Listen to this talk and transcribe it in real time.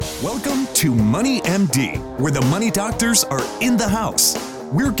Welcome to Money MD, where the money doctors are in the house.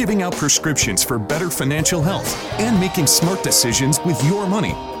 We're giving out prescriptions for better financial health and making smart decisions with your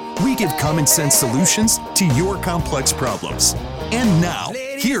money. We give common sense solutions to your complex problems. And now,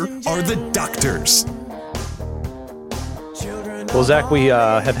 here are the doctors. Well, Zach, we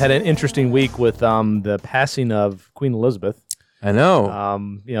have had an interesting week with the passing of Queen Elizabeth. I know.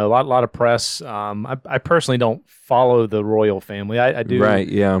 A lot of press. I personally don't follow the royal family. I do. Right,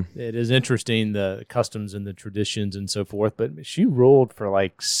 yeah. It is interesting, the customs and the traditions and so forth, but she ruled for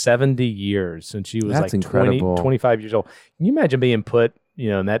like 70 years since she was That's like 20, incredible. 25 years old. Can you imagine being put,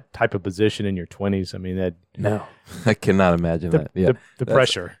 in that type of position in your 20s? I mean, No, I cannot imagine that. Yeah. The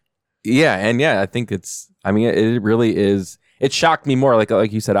pressure. Yeah, and I think it really is. It shocked me more,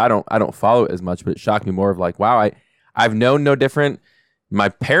 like you said, I don't follow it as much, but it shocked me more of like, wow, I've known no different. My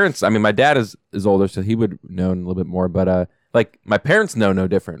parents, my dad is older, so he would know a little bit more, but like my parents know no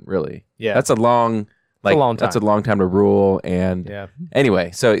different, really. Yeah. That's a long time. That's a long time to rule. And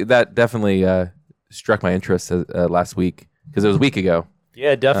anyway, so that definitely struck my interest last week because it was a week ago.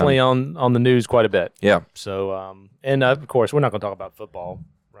 Yeah, definitely on the news quite a bit. Yeah. So, and of course, we're not going to talk about football,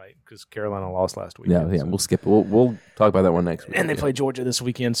 right? Because Carolina lost last week. Yeah, we'll skip. We'll talk about that one next week. And they play Georgia this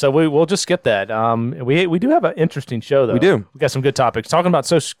weekend, so we'll just skip that. We do have an interesting show, though. We do. We got some good topics. Talking about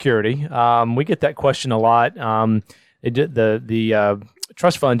Social Security, we get that question a lot. The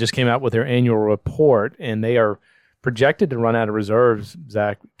trust fund just came out with their annual report, and they are projected to run out of reserves,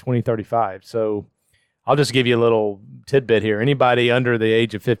 Zach, 2035. So I'll just give you a little tidbit here. Anybody under the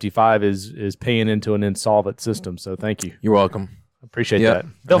age of 55 is paying into an insolvent system. So thank you. You're welcome. Appreciate that.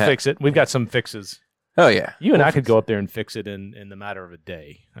 They'll fix it. We've got some fixes. Oh, yeah. You and I could go up there and fix it in the matter of a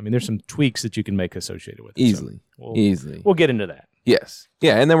day. I mean, there's some tweaks that you can make associated with it. Easily. So Easily. We'll get into that. Yes.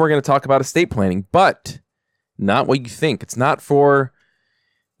 Yeah, and then we're going to talk about estate planning, but not what you think. It's not for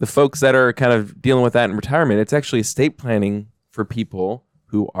the folks that are kind of dealing with that in retirement. It's actually estate planning for people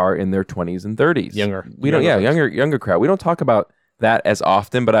who are in their 20s and 30s. Younger crowd. We don't talk about that as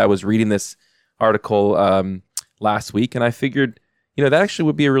often, but I was reading this article last week, and I figured, that actually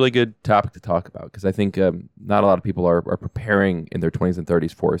would be a really good topic to talk about because I think not a lot of people are preparing in their 20s and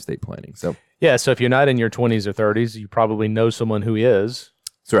 30s for estate planning. So so if you're not in your 20s or 30s, you probably know someone who is.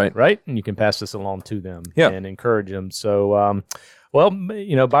 That's right. Right? And you can pass this along to them and encourage them. So,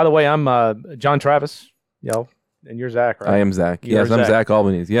 by the way, I'm John Travis, and you're Zach, right? I am Zach. Yes, I'm Zach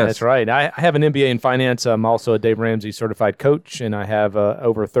Albanese. Yes. That's right. I have an MBA in finance. I'm also a Dave Ramsey certified coach, and I have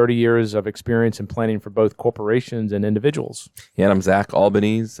over 30 years of experience in planning for both corporations and individuals. Yeah, and I'm Zach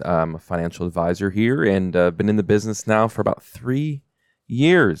Albanese. I'm a financial advisor here and been in the business now for about 3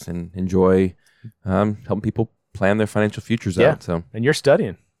 years and enjoy helping people plan their financial futures out. So, and you're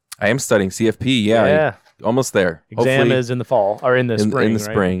studying. I am studying CFP. Yeah. Almost there. Exam Hopefully, is in the fall or in the spring. In the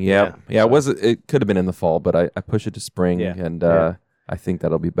spring, yeah. It could have been in the fall, but I pushed it to spring, and I think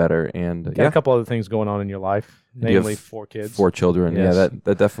that'll be better. And got a couple other things going on in your life, namely 4 kids, 4 children. Yes. Yeah,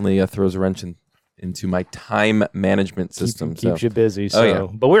 that definitely throws a wrench into my time management system. Keeps you busy. So,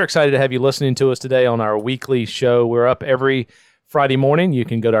 But we're excited to have you listening to us today on our weekly show. We're up every Friday morning. You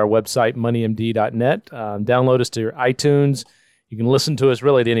can go to our website, moneymd.net, download us to your iTunes. You can listen to us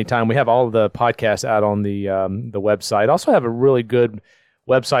really at any time. We have all of the podcasts out on the website. Also have a really good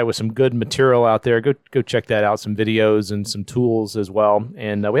website with some good material out there. Go check that out, some videos and some tools as well.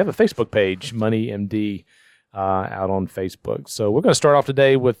 And we have a Facebook page, Money MD, out on Facebook. So we're going to start off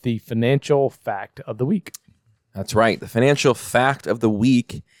today with the financial fact of the week. That's right. The financial fact of the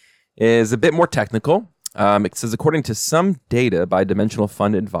week is a bit more technical. It says, according to some data by Dimensional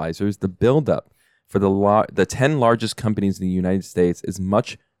Fund Advisors, the buildup for the 10 largest companies in the United States is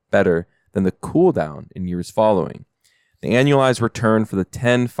much better than the cool down in years following. The annualized return for the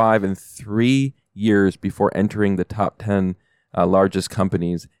 10, 5, and 3 years before entering the top 10 largest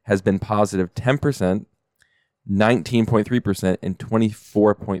companies has been positive 10%, 19.3%, and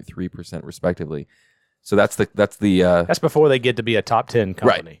 24.3% respectively. So that's before they get to be a top 10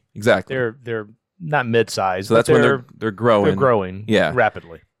 company. Right, exactly. They're not mid-sized. So that's when they're growing. They're growing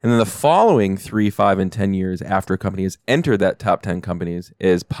rapidly. And then the following 3, 5, and 10 years after a company has entered that top 10 companies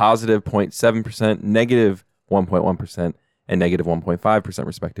is positive 0.7%, negative 1.1%, and negative 1.5%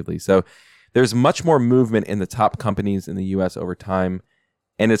 respectively. So there's much more movement in the top companies in the U.S. over time,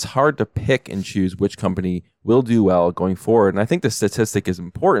 and it's hard to pick and choose which company will do well going forward. And I think the statistic is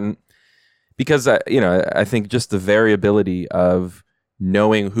important because, I think just the variability of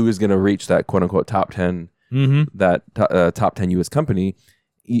knowing who is going to reach that quote-unquote top 10, top 10 U.S. company,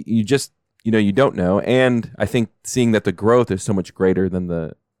 you just you don't know. And I think seeing that the growth is so much greater than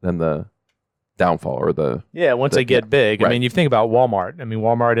the downfall or once they get big. right. I mean, you think about Walmart. I mean,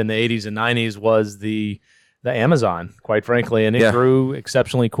 Walmart in the 80s and 90s was the Amazon, quite frankly, and it grew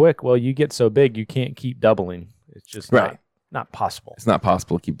exceptionally quick. Well, you get so big, you can't keep doubling. It's just not possible. It's not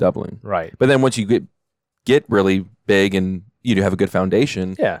possible to keep doubling. Right. But then once you get really big and you do have a good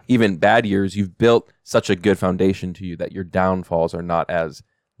foundation, even bad years, you've built such a good foundation to you that your downfalls are not as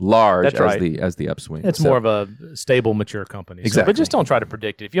large as the upswing. It's more of a stable, mature company. Exactly. But just don't try to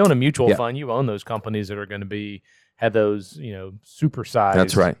predict it. If you own a mutual fund, you own those companies that are going to have those, super size.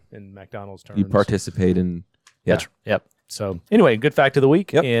 That's right. In McDonald's terms. You participate in. Yeah. Yep. So anyway, good fact of the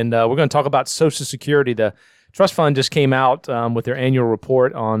week. Yep. And we're going to talk about Social Security. The trust fund just came out with their annual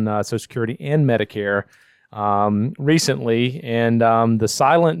report on Social Security and Medicare recently. And the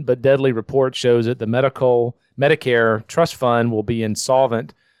silent but deadly report shows that the Medicare trust fund will be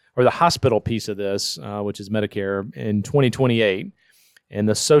insolvent, or the hospital piece of this, which is Medicare, in 2028. And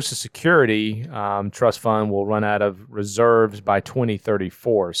the Social Security trust fund will run out of reserves by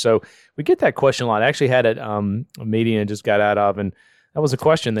 2034. So we get that question a lot. I actually had it a meeting I just got out of, and that was a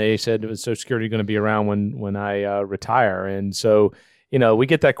question. They said, was Social Security going to be around when I retire? And so, we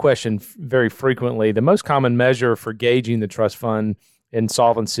get that question very frequently. The most common measure for gauging the trust fund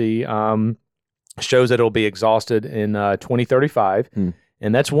insolvency shows that it will be exhausted in 2035.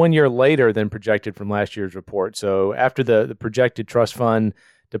 And that's 1 year later than projected from last year's report. So after the projected trust fund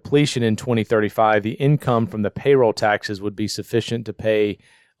depletion in 2035, the income from the payroll taxes would be sufficient to pay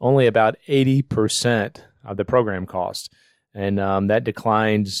only about 80% of the program cost. And that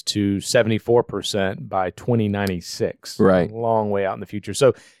declines to 74% by 2096. Right. A long way out in the future.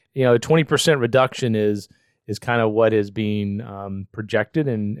 So, a 20% reduction is kind of what is being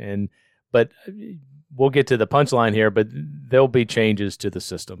projected. But we'll get to the punchline here, but there'll be changes to the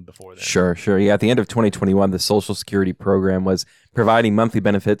system before then. Sure. Yeah, at the end of 2021, the Social Security program was providing monthly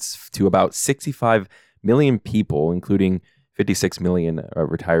benefits to about 65 million people, including 56 million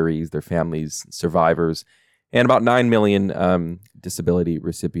retirees, their families, survivors, and about 9 million disability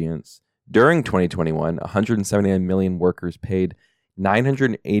recipients. During 2021, 179 million workers paid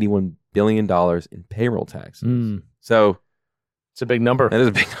 $981 billion in payroll taxes. So it's a big number. That is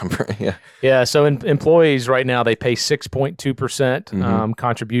a big number, yeah. Yeah, so employees right now, they pay 6.2%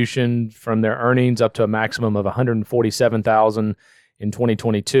 contribution from their earnings up to a maximum of $147,000 in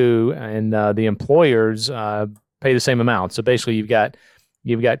 2022, and the employers pay the same amount. So basically, you've got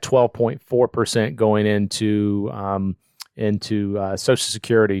 12.4% going into Social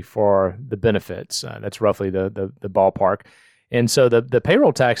Security for the benefits. That's roughly the ballpark. And so the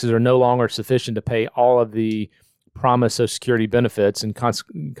payroll taxes are no longer sufficient to pay all of the promised Social Security benefits, and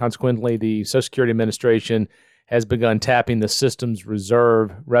consequently, the Social Security Administration has begun tapping the system's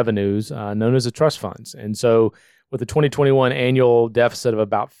reserve revenues, known as the trust funds. And so with the 2021 annual deficit of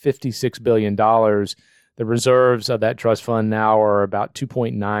about $56 billion, the reserves of that trust fund now are about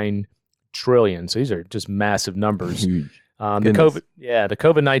 $2.9 trillion. So these are just massive numbers. Huge. The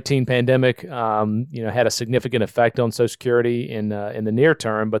COVID-19 pandemic, had a significant effect on Social Security in the near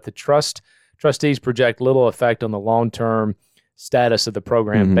term, but the trustees project little effect on the long-term status of the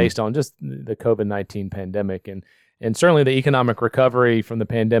program based on just the COVID-19 pandemic. And certainly the economic recovery from the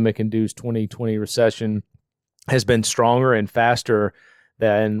pandemic-induced 2020 recession has been stronger and faster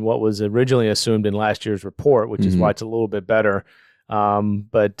than what was originally assumed in last year's report, which is why it's a little bit better.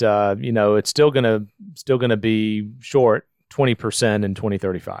 But it's still gonna be short 20% in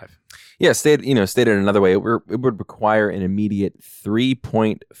 2035. Yeah, stated another way, it would require an immediate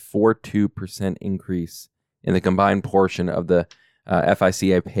 3.42% increase in the combined portion of the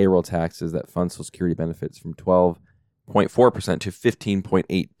FICA payroll taxes that fund Social Security benefits from 12.4% to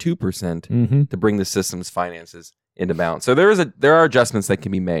 15.82% to bring the system's finances into balance. So there are adjustments that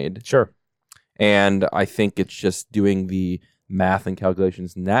can be made. Sure. And I think it's just doing the math and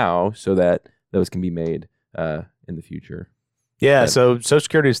calculations now so that those can be made in the future. Yeah, so Social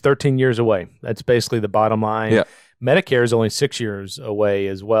Security is 13 years away. That's basically the bottom line. Yeah. Medicare is only 6 years away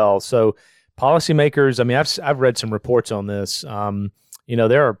as well. So policymakers, I mean, I've read some reports on this.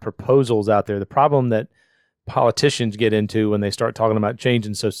 There are proposals out there. The problem that politicians get into when they start talking about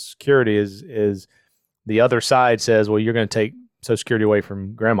changing Social Security is the other side says, well, you're going to take Social Security away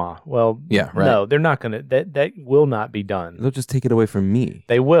from grandma. Well, yeah, right. No, they're not going to. That will not be done. They'll just take it away from me.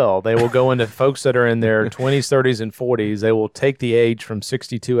 They will. They will go into folks that are in their 20s, 30s, and 40s. They will take the age from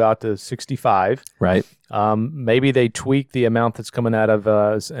 62 out to 65. Right. Maybe they tweak the amount that's coming out of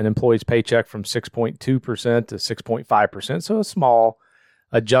an employee's paycheck from 6.2% to 6.5%. So a small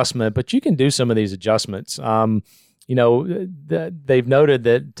adjustment, but you can do some of these adjustments. They've noted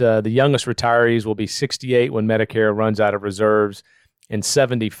that the youngest retirees will be 68 when Medicare runs out of reserves, and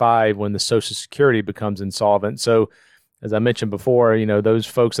 75 when the Social Security becomes insolvent. So as I mentioned before, those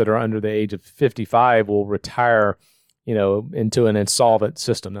folks that are under the age of 55 will retire, into an insolvent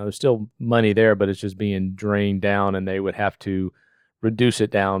system. Now, there's still money there, but it's just being drained down, and they would have to reduce it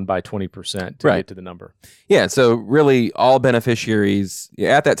down by 20% to get to the number. Yeah, so really all beneficiaries,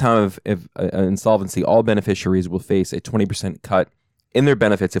 at that time of insolvency, all beneficiaries will face a 20% cut in their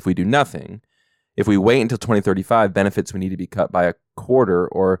benefits if we do nothing. If we wait until 2035, benefits would need to be cut by a quarter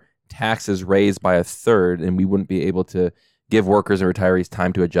or taxes raised by a third, and we wouldn't be able to give workers and retirees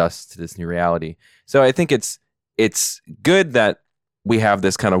time to adjust to this new reality. So I think it's good that we have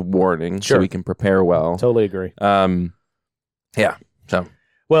this kind of warning so we can prepare well. Totally agree. Yeah. So.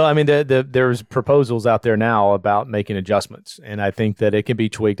 Well, I mean, there's proposals out there now about making adjustments, and I think that it can be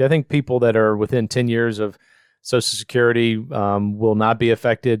tweaked. I think people that are within 10 years of Social Security will not be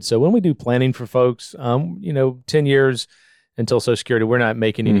affected. So when we do planning for folks, 10 years until Social Security, we're not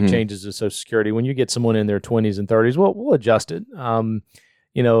making any changes to Social Security. When you get someone in their 20s and 30s, we'll adjust it,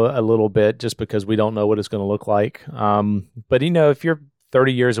 a little bit just because we don't know what it's going to look like. But, if you're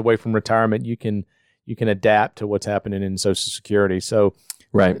 30 years away from retirement, you can adapt to what's happening in Social Security. So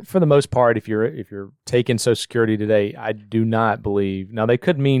for the most part, if you're taking Social Security today, I do not believe, now they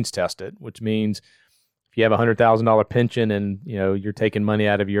could means test it, which means if you have a $100,000 pension and you're taking money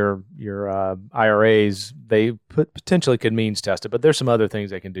out of your IRAs, they potentially could means test it. But there's some other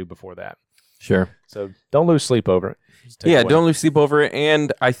things they can do before that. Sure. So don't lose sleep over it. Don't lose sleep over it.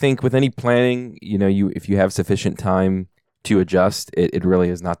 And I think with any planning, if you have sufficient time to adjust, it really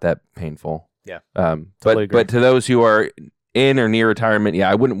is not that painful. Yeah. Totally agree. But to those who are in or near retirement,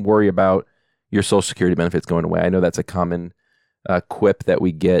 I wouldn't worry about your Social Security benefits going away. I know that's a common quip that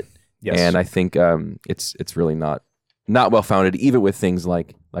we get. Yes. And I think it's really not well founded, even with things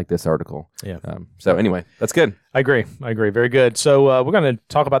like this article. Yeah. So anyway, that's good. I agree. Very good. So we're going to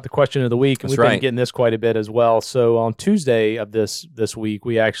talk about the question of the week, and we've been getting this quite a bit as well. So on Tuesday of this week,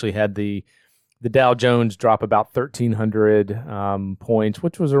 we actually had the Dow Jones drop about 1,300 points,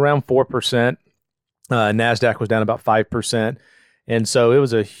 which was around 4%. NASDAQ was down about 5%. And so it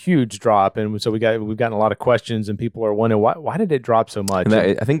was a huge drop, and so we've gotten a lot of questions, and people are wondering why did it drop so much? And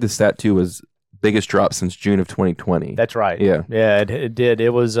I think the stat too was biggest drop since June of 2020. That's right. Yeah, it did.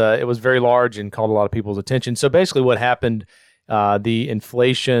 It was very large and called a lot of people's attention. So basically, what happened? The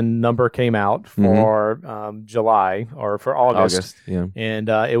inflation number came out for July or for August, and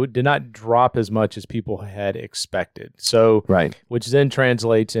it did not drop as much as people had expected. So, which then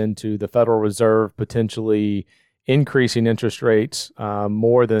translates into the Federal Reserve potentially increasing interest rates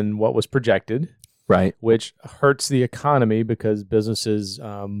more than what was projected, which hurts the economy because businesses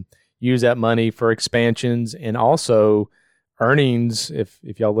use that money for expansions and also earnings. If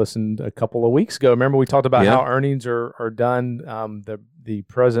y'all listened a couple of weeks ago, remember we talked about how earnings are done, the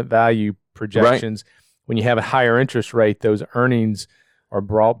present value projections. When you have a higher interest rate, those earnings are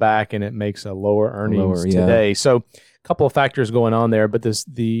brought back and it makes a lower earnings today. So a couple of factors going on there, but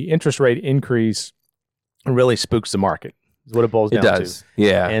the interest rate increase really spooks the market is what it boils down to. It does.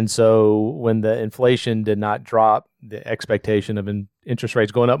 Yeah. And so when the inflation did not drop, the expectation of interest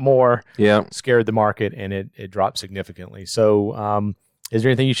rates going up more scared the market, and it dropped significantly. So is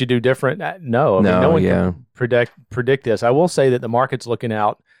there anything you should do different? No. I mean, no one can predict this. I will say that the market's looking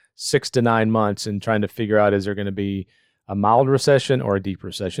out 6 to 9 months and trying to figure out, is there going to be a mild recession or a deep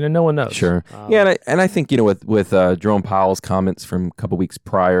recession? And no one knows. Sure. And I think, with Jerome Powell's comments from a couple weeks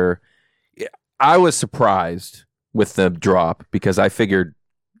prior, I was surprised with the drop because I figured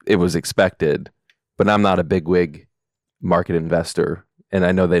it was expected, but I'm not a bigwig market investor, and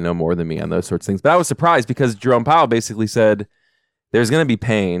I know they know more than me on those sorts of things. But I was surprised because Jerome Powell basically said there's going to be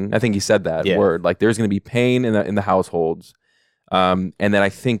pain. I think he said that word, like there's going to be pain in the households, and then I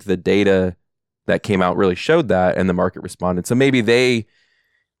think the data that came out really showed that, and the market responded. So maybe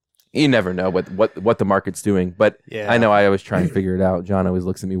you never know what the market's doing, but I know I always try and figure it out. John always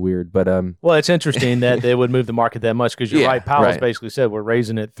looks at me weird, but well, it's interesting that they would move the market that much because you're right. Powell's basically said we're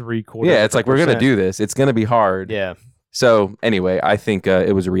raising it 0.75%. Yeah, it's like we're going to do this. It's going to be hard. Yeah. So anyway, I think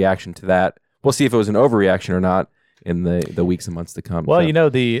it was a reaction to that. We'll see if it was an overreaction or not in the weeks and months to come. Well,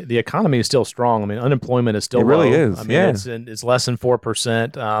 the economy is still strong. I mean, unemployment is still low. It really is. I mean, it's less than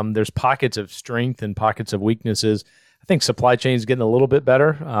 4%. There's pockets of strength and pockets of weaknesses. I think supply chain is getting a little bit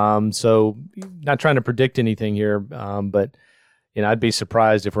better. So not trying to predict anything here, but I'd be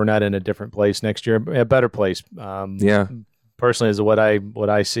surprised if we're not in a different place next year, a better place. Personally, is what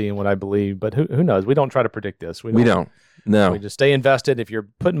I see and what I believe. But who knows? We don't try to predict this. We don't. No. We just stay invested. If you're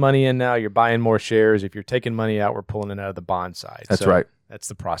putting money in now, you're buying more shares. If you're taking money out, we're pulling it out of the bond side. That's right. That's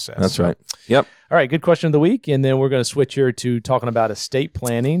the process. That's right. Yep. All right, good question of the week. And then we're going to switch here to talking about estate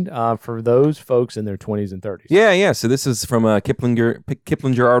planning for those folks in their 20s and 30s. Yeah. So this is from a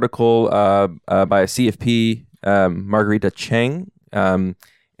Kiplinger article by a CFP, Margarita Cheng.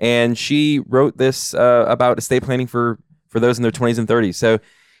 And she wrote this about estate planning for those in their 20s and 30s. So,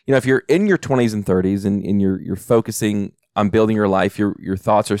 if you're in your 20s and 30s and you're focusing on building your life, your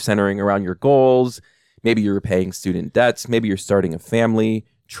thoughts are centering around your goals. Maybe you're repaying student debts. Maybe you're starting a family,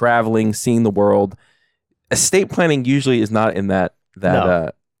 traveling, seeing the world. Estate planning usually is not in that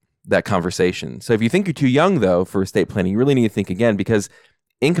conversation. So if you think you're too young, though, for estate planning, you really need to think again, because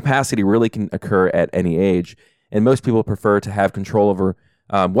incapacity really can occur at any age. And most people prefer to have control over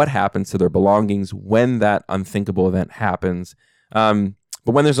what happens to their belongings when that unthinkable event happens.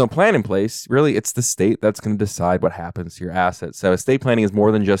 But when there's no plan in place, really, it's the state that's going to decide what happens to your assets. So estate planning is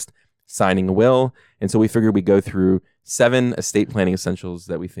more than just signing a will. And so we figured we'd go through 7 estate planning essentials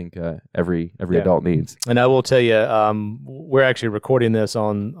that we think every adult needs. And I will tell you, we're actually recording this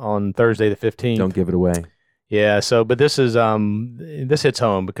on Thursday the 15th. Don't give it away. Yeah. So, but this is this hits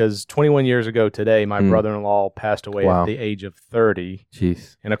home because 21 years ago today, my brother-in-law passed away at the age of 30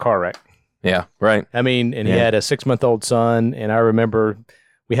 Jeez. in a car wreck. Yeah, right. I mean, and he had a 6-month-old son, and I remember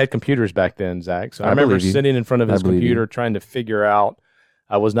we had computers back then, Zach. So I remember sitting in front of his computer trying to figure out.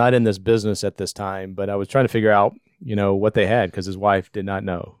 I was not in this business at this time, but I was trying to figure out, what they had because his wife did not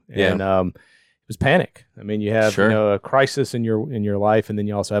know. And it was panic. I mean, you have a crisis in your life, and then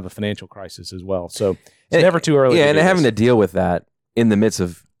you also have a financial crisis as well. So it's never too early. Yeah, and having to deal with that in the midst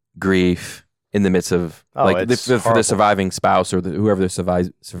of grief, in the midst of for the surviving spouse or whoever the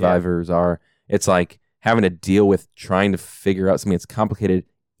survivors are, it's like having to deal with trying to figure out something that's complicated,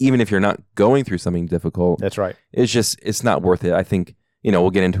 even if you're not going through something difficult. That's right. It's not worth it. I think.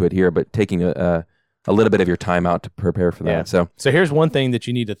 We'll get into it here, but taking a little bit of your time out to prepare for that. So here's one thing that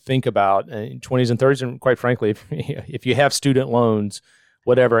you need to think about in 20s and 30s, and quite frankly, if you have student loans,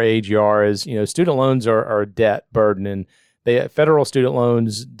 whatever age you are, is student loans are a debt burden, and federal student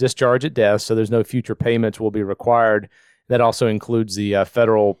loans discharge at death, so there's no future payments will be required. That also includes the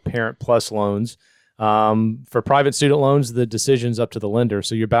federal Parent Plus loans. For private student loans, the decision's up to the lender,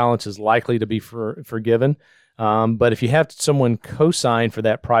 so your balance is likely to be forgiven. But if you have someone co-sign for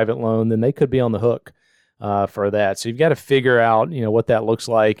that private loan, then they could be on the hook for that. So you've got to figure out, what that looks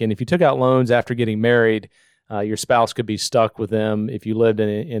like. And if you took out loans after getting married, your spouse could be stuck with them if you lived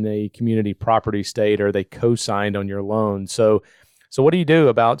in a community property state or they co-signed on your loan. So what do you do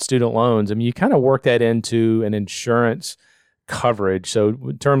about student loans? I mean, you kind of work that into an insurance coverage. So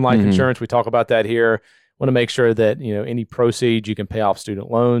term life insurance, we talk about that here. Want to make sure that any proceeds you can pay off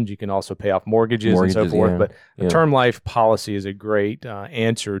student loans, you can also pay off mortgages and so forth. But a term life policy is a great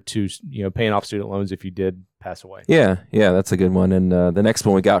answer to paying off student loans if you did pass away. Yeah, that's a good one. And the next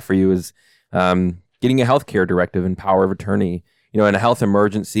one we got for you is getting a healthcare directive and power of attorney. In a health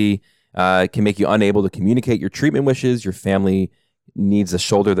emergency, can make you unable to communicate your treatment wishes. Your family needs to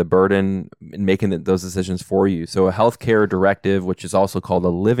shoulder the burden in making those decisions for you. So a healthcare directive, which is also called a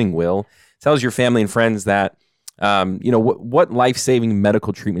living will, tells your family and friends that, what life-saving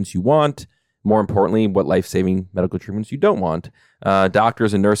medical treatments you want. More importantly, what life-saving medical treatments you don't want.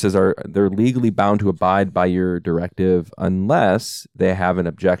 Doctors and nurses they're legally bound to abide by your directive unless they have an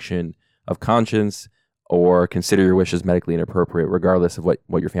objection of conscience or consider your wishes medically inappropriate, regardless of what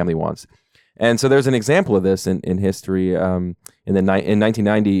your family wants. And so there's an example of this in history. In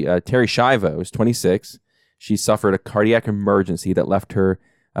 1990, Terri Schiavo was 26. She suffered a cardiac emergency that left her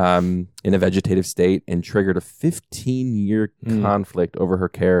in a vegetative state and triggered a 15-year conflict over her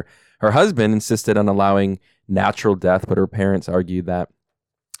care. Her husband insisted on allowing natural death, but her parents argued that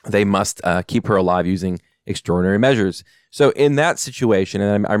they must keep her alive using extraordinary measures. So in that situation,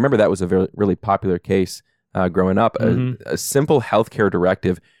 and I remember that was a really popular case growing up, a simple healthcare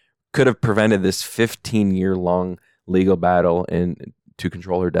directive could have prevented this 15-year-long legal battle and to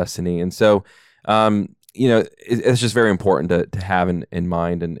control her destiny. And so it's just very important to have in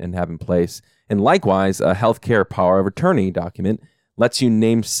mind and have in place. And likewise, a healthcare power of attorney document lets you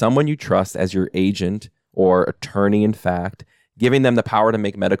name someone you trust as your agent or attorney in fact, giving them the power to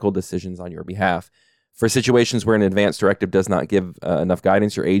make medical decisions on your behalf. For situations where an advance directive does not give enough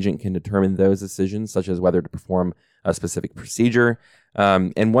guidance, your agent can determine those decisions, such as whether to perform a specific procedure.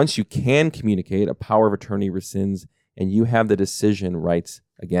 And once you can communicate, a power of attorney rescinds and you have the decision rights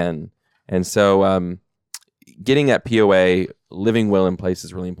again. And so getting that POA living will in place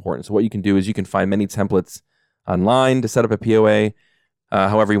is really important. So what you can do is you can find many templates online to set up a POA.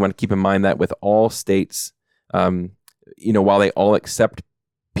 However, you want to keep in mind that with all states, while they all accept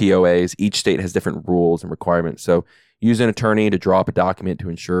POAs, each state has different rules and requirements. So, use an attorney to draw up a document to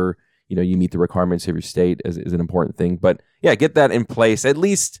ensure you meet the requirements of your state is an important thing. But yeah, get that in place. At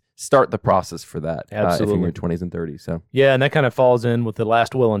least start the process for that. Absolutely. If you're in your 20s and 30s. So yeah, and that kind of falls in with the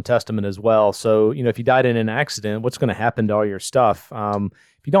last will and testament as well. So if you died in an accident, what's going to happen to all your stuff?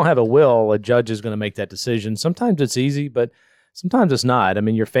 If you don't have a will, a judge is going to make that decision. Sometimes it's easy, but sometimes it's not. I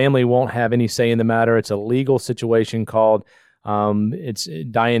mean, your family won't have any say in the matter. It's a legal situation called it's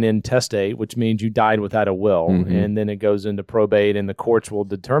dying intestate, which means you died without a will, and then it goes into probate, and the courts will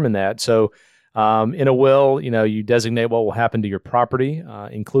determine that. So in a will, you designate what will happen to your property,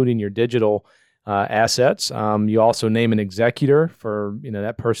 including your digital assets. You also name an executor for,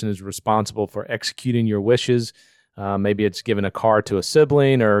 that person is responsible for executing your wishes. Maybe it's giving a car to a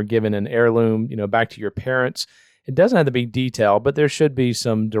sibling or giving an heirloom, back to your parents. It doesn't have to be detailed, but there should be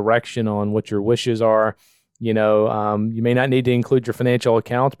some direction on what your wishes are. You may not need to include your financial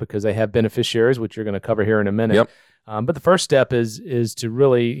accounts because they have beneficiaries, which you're going to cover here in a minute. Yep. But the first step is to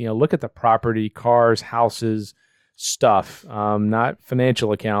really, look at the property, cars, houses, stuff, not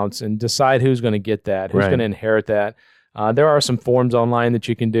financial accounts, and decide who's going to get that, who's going to inherit that. There are some forms online that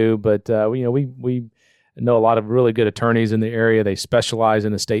you can do, but we know a lot of really good attorneys in the area. They specialize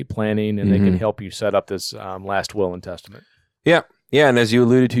in estate planning, and they can help you set up this last will and testament. Yeah. Yeah, and as you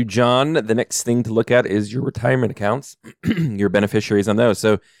alluded to, John, the next thing to look at is your retirement accounts, your beneficiaries on those.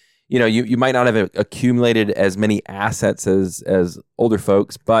 So, you might not have accumulated as many assets as older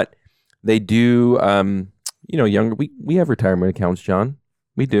folks, but they do, younger. We have retirement accounts, John.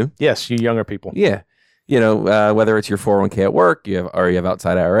 We do. Yes, you younger people. Yeah. Whether it's your 401k at work, you have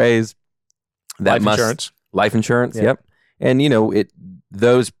outside IRAs. Life insurance. Life insurance, Yeah. yep. And,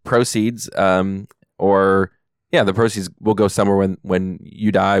 those proceeds the proceeds will go somewhere when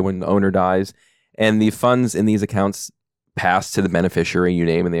you die, when the owner dies, and the funds in these accounts pass to the beneficiary you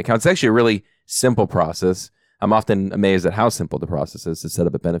name in the account. It's actually a really simple process. I'm often amazed at how simple the process is to set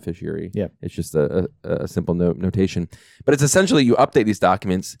up a beneficiary. Yeah. It's just a simple notation. But it's essentially you update these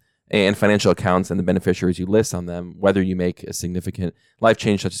documents and financial accounts and the beneficiaries you list on them, whether you make a significant life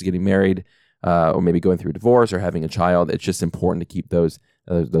change such as getting married or maybe going through a divorce or having a child. It's just important to keep those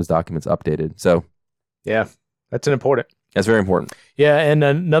documents updated. So yeah. That's That's very important. Yeah, and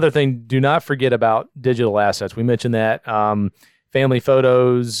another thing, do not forget about digital assets. We mentioned that family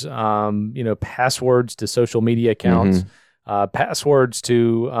photos, passwords to social media accounts, passwords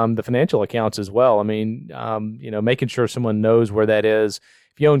to the financial accounts as well. I mean, making sure someone knows where that is.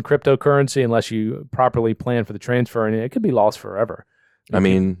 If you own cryptocurrency, unless you properly plan for the transfer, and it could be lost forever.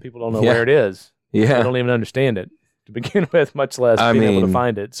 People don't know where it is. Yeah, they don't even understand it to begin with, much less being able to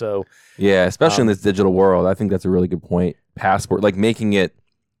find it. So yeah, especially in this digital world, I think that's a really good point. Passport, like making it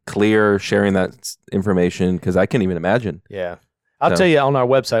clear, sharing that information, because I can't even imagine. Yeah. I'll tell you, on our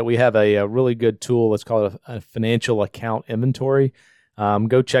website, we have a really good tool. It's called a financial account inventory.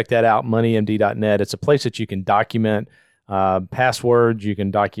 Go check that out, moneymd.net. It's a place that you can document passwords, you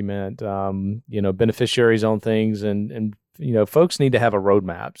can document, beneficiaries on things, and folks need to have a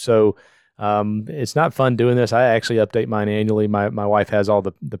roadmap. So it's not fun doing this. I actually update mine annually. My wife has all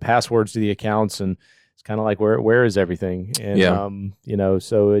the passwords to the accounts, and it's kind of like, where is everything? And,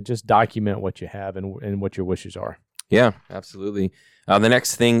 so just document what you have and what your wishes are. Yeah, absolutely. The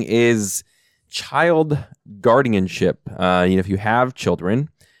next thing is child guardianship. If you have children,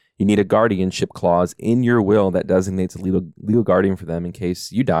 you need a guardianship clause in your will that designates a legal guardian for them in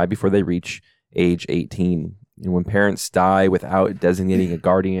case you die before they reach age 18. And when parents die without designating a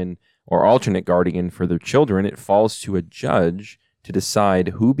guardian or alternate guardian for their children, it falls to a judge to decide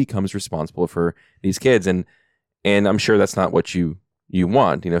who becomes responsible for these kids. And I'm sure that's not what you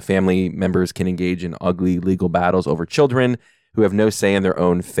want. Family members can engage in ugly legal battles over children who have no say in their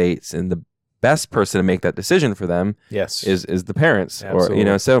own fates. And the best person to make that decision for them is the parents.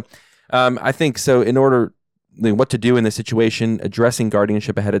 Absolutely. I think so. In order, what to do in this situation, addressing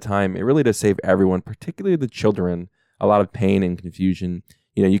guardianship ahead of time, it really does save everyone, particularly the children, a lot of pain and confusion.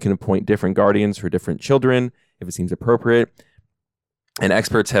 You can appoint different guardians for different children if it seems appropriate. And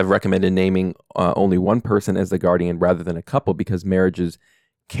experts have recommended naming only one person as the guardian rather than a couple, because marriages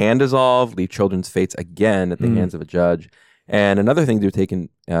can dissolve, leave children's fates again at the hands of a judge. And another thing to take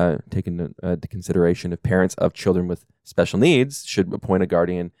into consideration, if parents of children with special needs should appoint a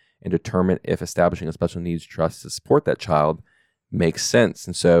guardian and determine if establishing a special needs trust to support that child makes sense.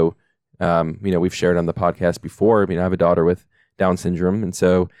 And so, we've shared on the podcast before, I have a daughter with Down syndrome. And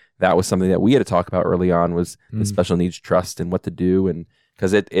so that was something that we had to talk about early on, was the special needs trust and what to do. And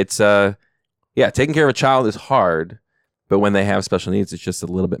because it's taking care of a child is hard, But when they have special needs, it's just a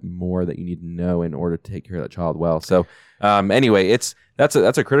little bit more that you need to know in order to take care of that child well. So anyway, that's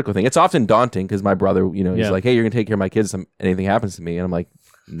a critical thing. It's often daunting because my brother, he's like, hey, you're going to take care of my kids if anything happens to me. And I'm like,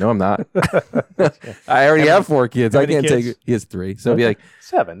 no, I'm not. I already have 4 kids. I can't take. He has 3. So it'd be like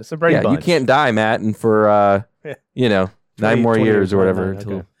 7. It's a Brady bunch. You can't die, Matt, and for 9 more years or whatever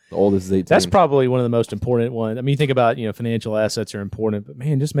until the oldest is 18. That's probably one of the most important ones. I mean, you think about financial assets are important, but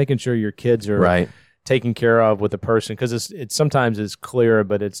man, just making sure your kids are taken care of with a person, because it's sometimes it's clear,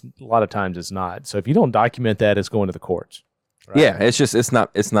 but it's a lot of times it's not. So if you don't document that, it's going to the courts. Right? Yeah, it's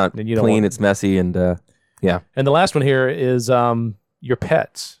not clean. It's messy, and And the last one here is your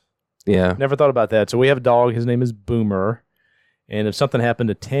pets. Yeah, never thought about that. So we have a dog. His name is Boomer, and if something happened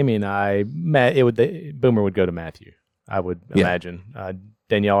to Tammy and I, Boomer would go to Matthew. I would imagine.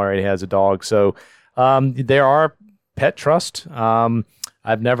 Danielle already has a dog, so there are pet trust.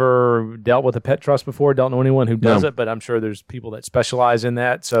 I've never dealt with a pet trust before. Don't know anyone who does it, but I'm sure there's people that specialize in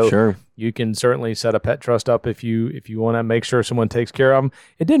that. So you can certainly set a pet trust up if you want to make sure someone takes care of them.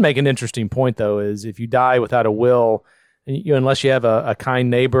 It did make an interesting point, though, is if you die without a will, unless you have a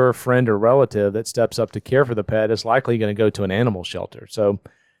kind neighbor, friend, or relative that steps up to care for the pet, it's likely going to go to an animal shelter. So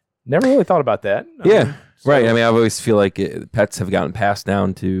never really thought about that. Right. I mean, I always feel like pets have gotten passed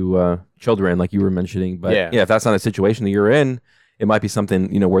down to children, like you were mentioning. But if that's not a situation that you're in, it might be something,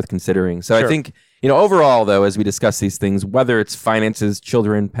 worth considering. So I think, overall, though, as we discuss these things, whether it's finances,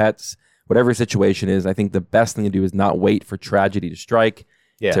 children, pets, whatever situation is, I think the best thing to do is not wait for tragedy to strike,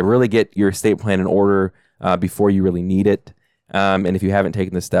 to really get your estate plan in order before you really need it. And if you haven't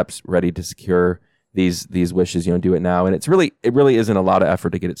taken the steps ready to secure these wishes, do it now. And it really isn't a lot of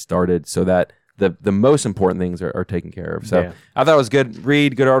effort to get it started, so that the most important things are taken care of. So I thought it was good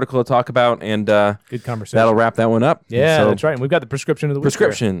read, good article to talk about, and good conversation. That'll wrap that one up. Yeah, that's right. And we've got the prescription of the week.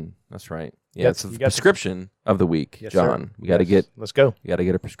 Prescription. That's right. Yeah, it's the prescription of the week, yes, John. Sir. We got to get. Let's go. We got to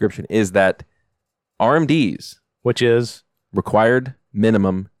get a prescription. Is that RMDs, which is required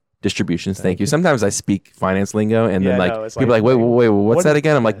minimum distributions? Thank you. Sometimes I speak finance lingo, and then people are like, wait, what's that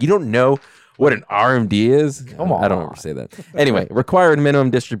again? I'm like, you don't know what an RMD is? Come on. I don't ever say that. Anyway, required minimum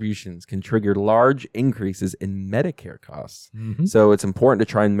distributions can trigger large increases in Medicare costs. Mm-hmm. So it's important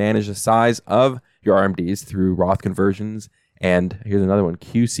to try and manage the size of your RMDs through Roth conversions. And here's another one,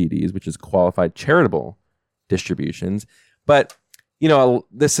 QCDs, which is qualified charitable distributions. But,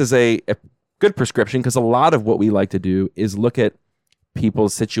 this is a good prescription, because a lot of what we like to do is look at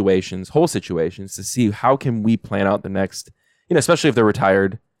people's situations, whole situations, to see how can we plan out the next, especially if they're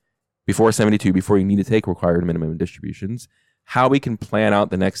retired, before 72, before you need to take required minimum distributions, how we can plan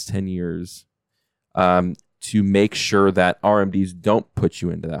out the next 10 years to make sure that RMDs don't put you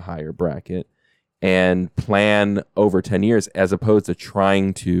into that higher bracket, and plan over 10 years as opposed to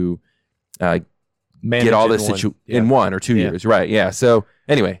trying to get all this in 1 or 2 years. Right. Yeah. So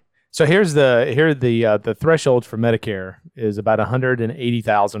anyway. So the threshold for Medicare is about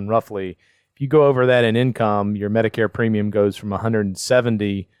 $180,000 roughly. If you go over that in income, your Medicare premium goes from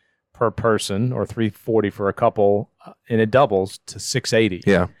 $170 per person, or $340 for a couple, and it doubles to $680.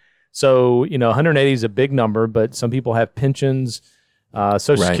 Yeah. So, 180 is a big number, but some people have pensions,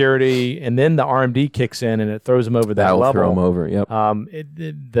 Social Security, and then the RMD kicks in and it throws them over that level. That'll throw them over, yep.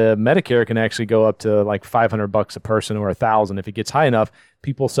 The Medicare can actually go up to like $500 a person, or $1,000 if it gets high enough.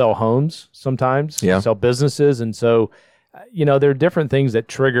 People sell homes sometimes, sell businesses, and so, there are different things that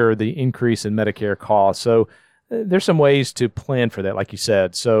trigger the increase in Medicare costs. So there's some ways to plan for that, like you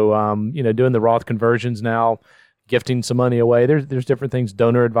said. So, doing the Roth conversions now, gifting some money away. There's different things.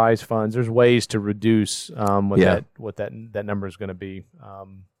 Donor advised funds. There's ways to reduce what that number is going to be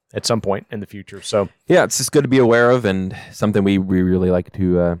at some point in the future. So it's just good to be aware of, and something we really like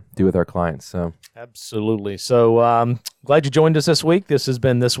to do with our clients. So absolutely. So glad you joined us this week. This has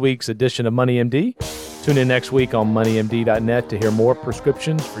been this week's edition of Money MD. Tune in next week on moneymd.net to hear more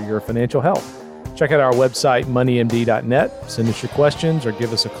prescriptions for your financial health. Check out our website, moneymd.net. Send us your questions or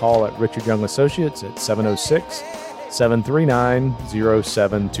give us a call at Richard Young Associates at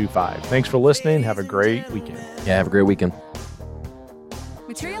 706-739-0725. Thanks for listening. Have a great weekend. Yeah, have a great weekend.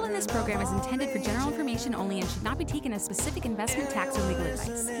 Material in this program is intended for general information only and should not be taken as specific investment, tax, or legal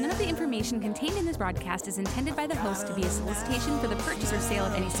advice. None of the information contained in this broadcast is intended by the host to be a solicitation for the purchase or sale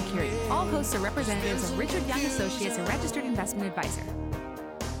of any security. All hosts are representatives of Richard Young Associates, a registered investment advisor.